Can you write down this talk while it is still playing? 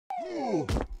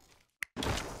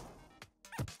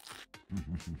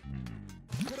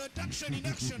Production in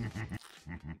action.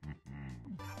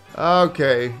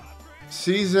 Okay.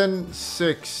 Season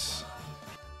 6.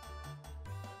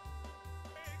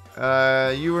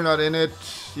 You were not in it.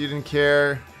 You didn't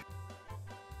care.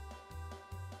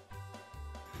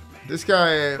 This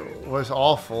guy was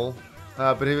awful,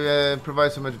 but he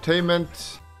provides some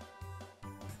entertainment.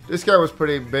 This guy was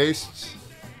pretty based.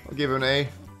 I'll give him an A.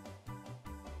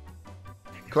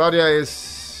 Claudia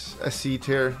is a C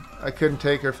tier. I couldn't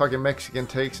take her fucking Mexican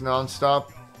takes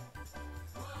non-stop.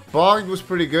 Bog was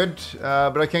pretty good,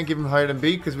 but I can't give him higher than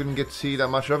B because we didn't get to see that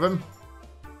much of him.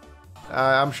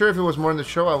 I'm sure if it was more in the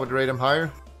show, I would rate him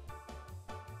higher.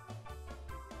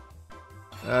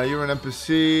 You were an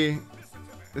NPC.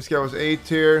 This guy was A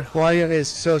tier. Claudia is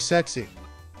so sexy.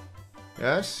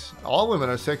 Yes, all women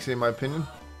are sexy in my opinion.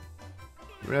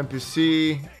 You were an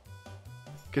NPC.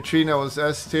 Katrina was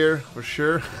S tier for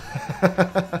sure.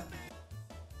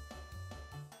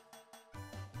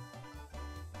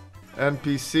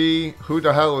 NPC. Who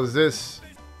the hell was this?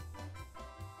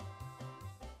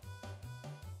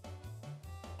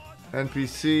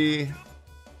 NPC.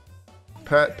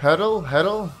 Pedal?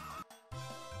 Heddle?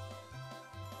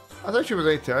 I thought she was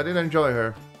 8 tier. I didn't enjoy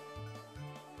her.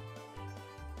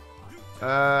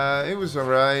 It was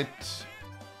alright.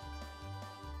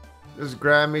 This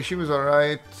Grammy, she was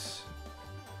alright.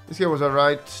 This guy was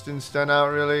alright. Didn't stand out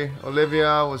really.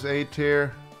 Olivia was 8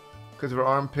 tier because of her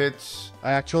armpits.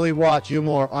 I actually watch you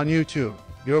more on YouTube.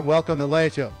 You're welcome to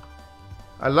later.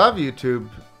 I love YouTube.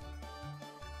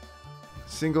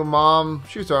 Single mom,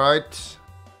 she was alright.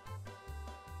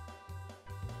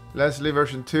 Leslie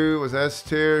version 2 was S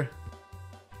tier.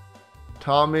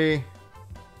 Tommy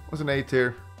was an A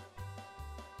tier.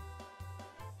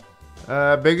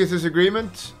 Biggest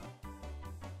disagreement?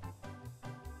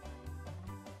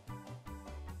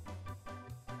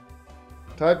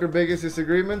 Type your biggest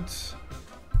disagreement?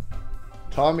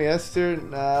 Tommy S tier?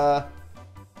 Nah.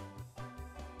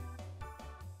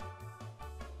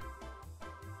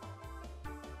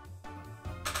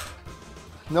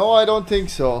 No, I don't think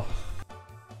so.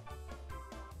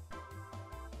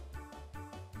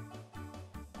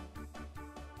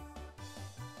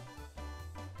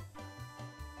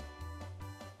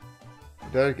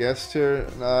 Derek S tier.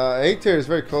 A tier is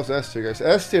very close to S tier, guys.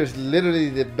 S tier is literally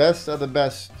the best of the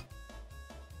best.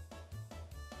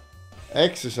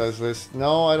 Exercise list.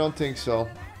 No, I don't think so.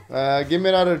 Give me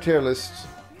another tier list.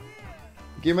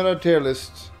 Give me another tier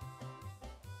list.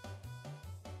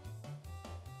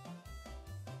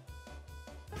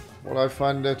 What I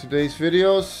find in today's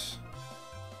videos.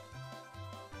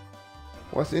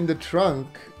 What's in the trunk?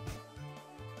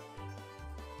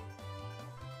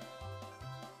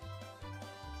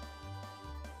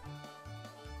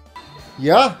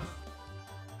 Yeah.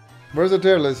 Where's the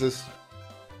tier list?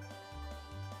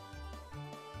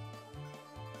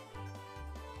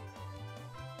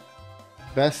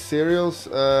 Best cereals?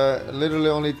 Literally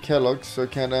only Kellogg's, so I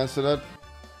can't answer that.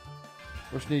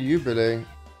 What's new jubilee?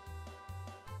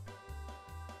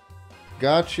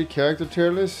 Gachi character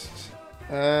tier list?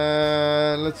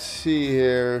 Let's see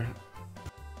here.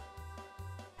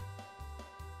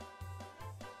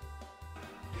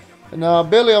 Now,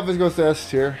 Billy obviously goes to S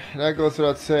tier. That goes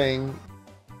without saying.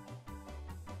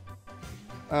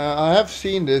 I have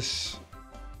seen this.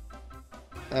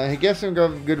 He gets some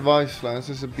good voice lines.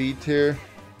 This is a B tier.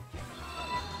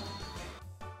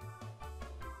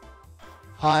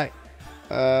 Hi.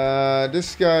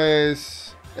 This guy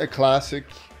is a classic.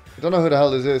 I don't know who the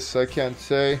hell this is, so I can't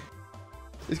say.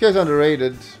 This guy's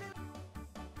underrated.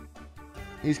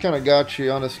 He's kind of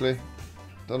Gachi, honestly.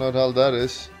 Don't know what the hell that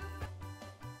is.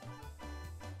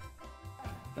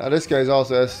 Now this guy's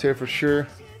also S tier for sure.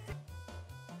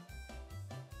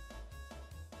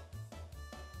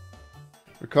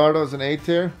 Ricardo's an A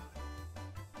tier.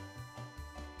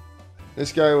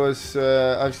 This guy was,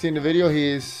 I've seen the video,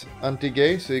 he's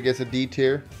anti-gay, so he gets a D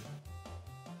tier.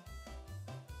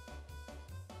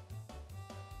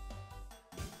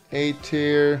 A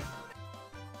tier.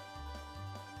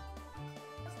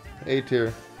 A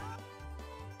tier.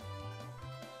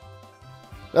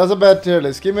 That's a bad tier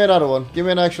list. Give me another one. Give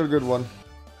me an actual good one.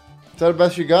 Is that the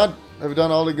best you got? Have you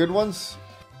done all the good ones?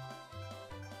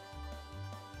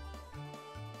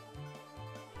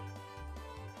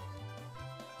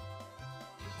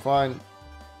 Fine.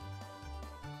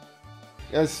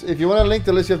 Yes, if you want to link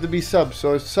the list, you have to be sub.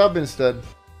 So sub instead.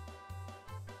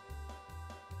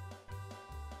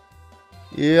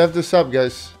 You have to sub,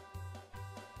 guys.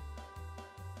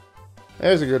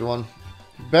 There's a good one.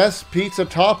 Best pizza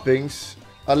toppings.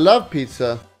 I love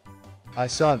pizza. I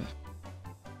subbed.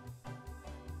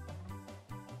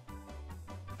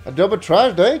 A double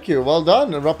trash, thank you. Well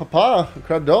done. A rapapa,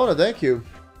 cradona, thank you.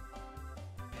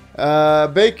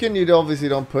 Bacon you obviously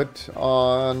don't put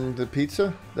on the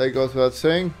pizza. That goes without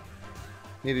saying.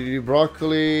 Need to do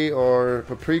broccoli or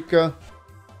paprika.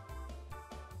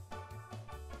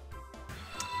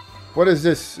 What is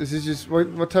this? Is this just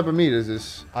what type of meat is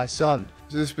this? son.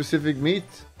 Is this a specific meat?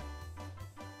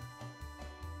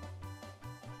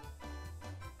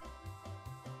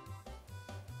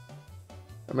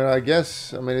 I mean, I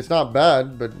guess. I mean, it's not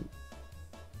bad, but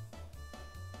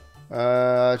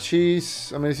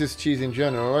cheese. I mean, it's just cheese in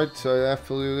general, right? So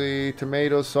absolutely,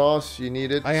 tomato sauce. You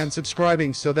need it. I am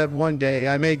subscribing so that one day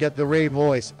I may get the Ray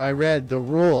voice. I read the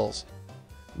rules.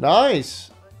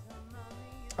 Nice.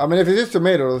 I mean, if it is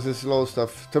tomatoes, it's low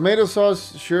stuff. Tomato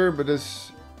sauce, sure, but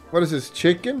this. What is this?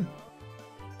 Chicken?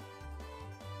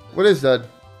 What is that?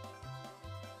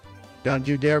 Don't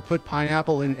you dare put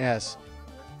pineapple in S.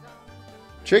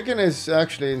 Chicken is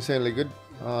actually insanely good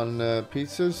on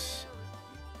pizzas.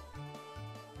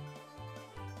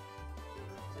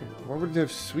 Why would they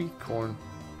have sweet corn?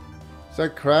 Is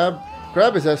that crab?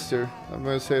 Crab is Esther. I'm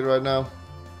going to say it right now.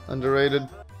 Underrated.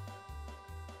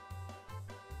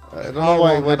 I don't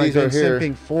know why these are here.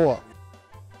 Simping for?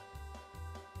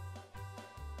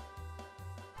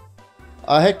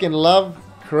 I heckin' love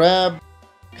crab,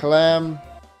 clam,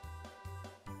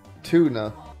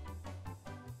 tuna.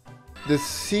 The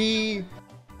sea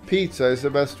pizza is the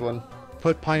best one.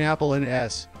 Put pineapple in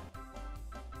S.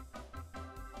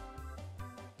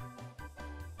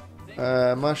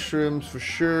 Mushrooms for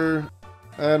sure.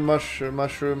 And mushroom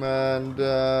and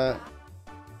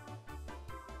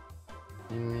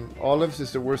olives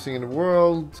is the worst thing in the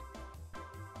world.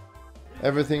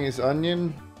 Everything is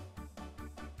onion.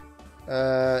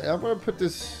 I'm gonna put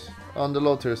this on the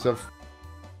low tier stuff.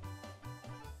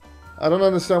 I don't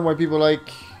understand why people like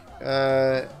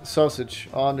sausage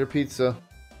on their pizza.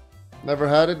 Never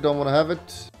had it, don't want to have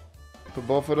it. Put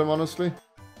both of them, honestly.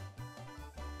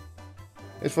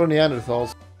 It's for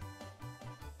Neanderthals.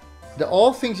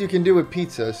 All things you can do with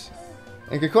pizzas.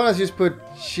 And Kakona's just put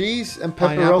cheese and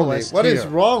pepperoni. What is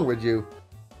wrong with you?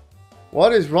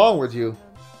 What is wrong with you?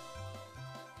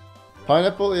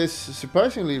 Pineapple is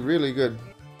surprisingly really good.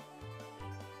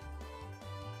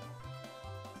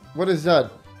 What is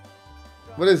that?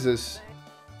 What is this?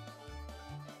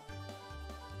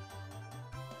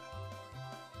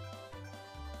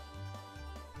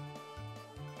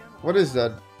 What is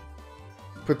that?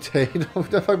 Potato? What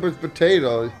the fuck was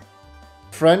potato?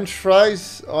 French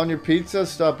fries on your pizza?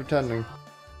 Stop pretending.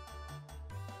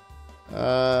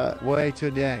 Way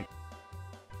today.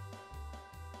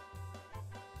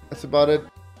 That's about it.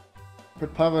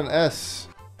 Put Pava an S.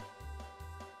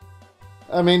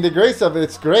 I mean, the great stuff,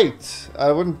 it's great.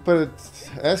 I wouldn't put it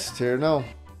S tier, no.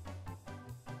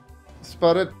 That's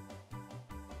about it.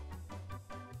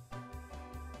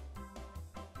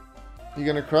 You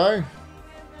gonna cry?